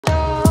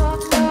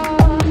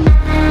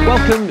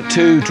Welcome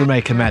to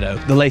Jamaica Meadow,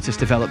 the latest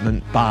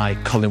development by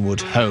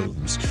Collingwood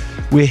Homes.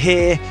 We're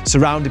here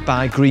surrounded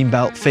by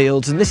greenbelt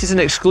fields, and this is an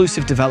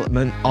exclusive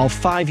development of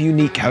 5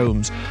 unique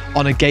homes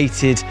on a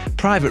gated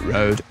private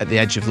road at the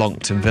edge of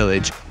Longton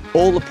village.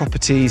 All the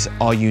properties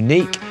are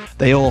unique.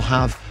 They all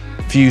have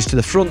views to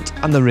the front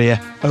and the rear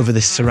over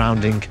this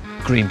surrounding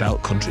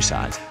greenbelt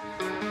countryside.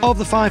 Of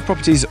the 5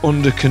 properties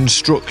under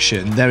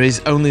construction, there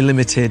is only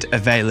limited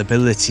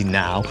availability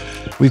now.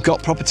 We've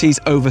got properties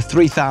over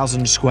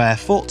 3,000 square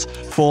foot,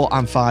 4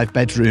 and 5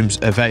 bedrooms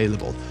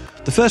available.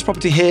 The first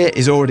property here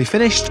is already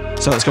finished,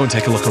 so let's go and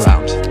take a look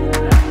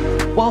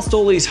around. Whilst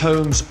all these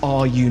homes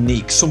are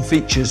unique, some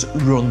features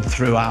run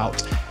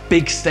throughout.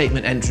 Big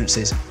statement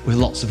entrances with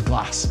lots of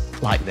glass,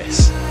 like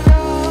this.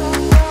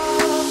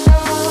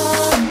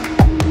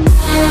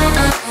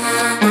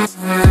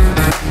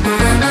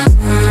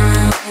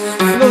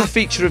 Another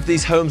feature of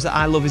these homes that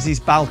I love is these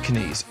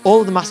balconies.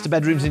 All of the master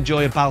bedrooms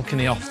enjoy a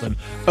balcony off them,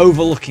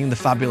 overlooking the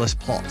fabulous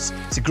plots.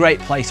 It's a great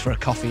place for a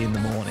coffee in the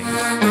morning.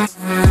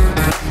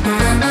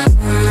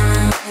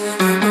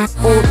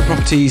 All of the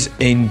properties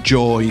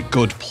enjoy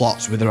good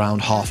plots with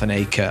around half an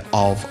acre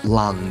of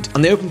land.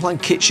 And the open plan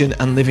kitchen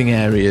and living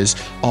areas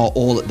are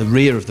all at the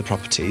rear of the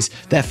properties,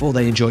 therefore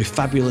they enjoy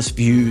fabulous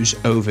views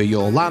over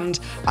your land,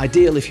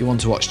 ideal if you want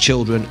to watch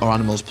children or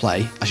animals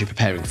play as you're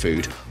preparing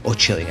food or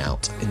chilling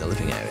out in the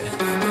living area.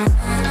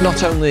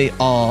 Not only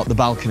are the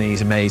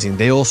balconies amazing,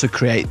 they also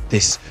create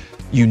this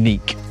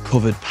unique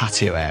covered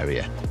patio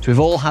area. So we've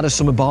all had a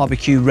summer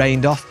barbecue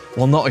rained off.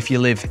 Well, not if you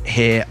live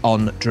here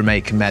on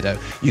Jamaica Meadow.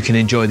 You can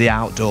enjoy the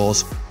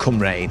outdoors, come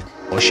rain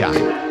or shine.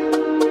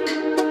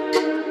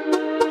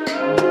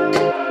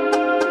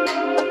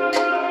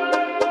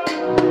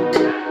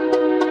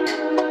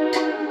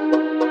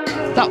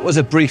 That was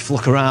a brief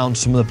look around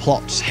some of the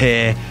plots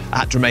here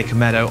at Jamaica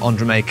Meadow on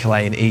Jamaica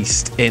Lane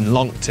East in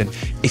Longton.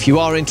 If you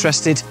are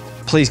interested,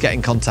 please get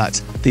in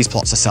contact. These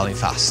plots are selling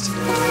fast.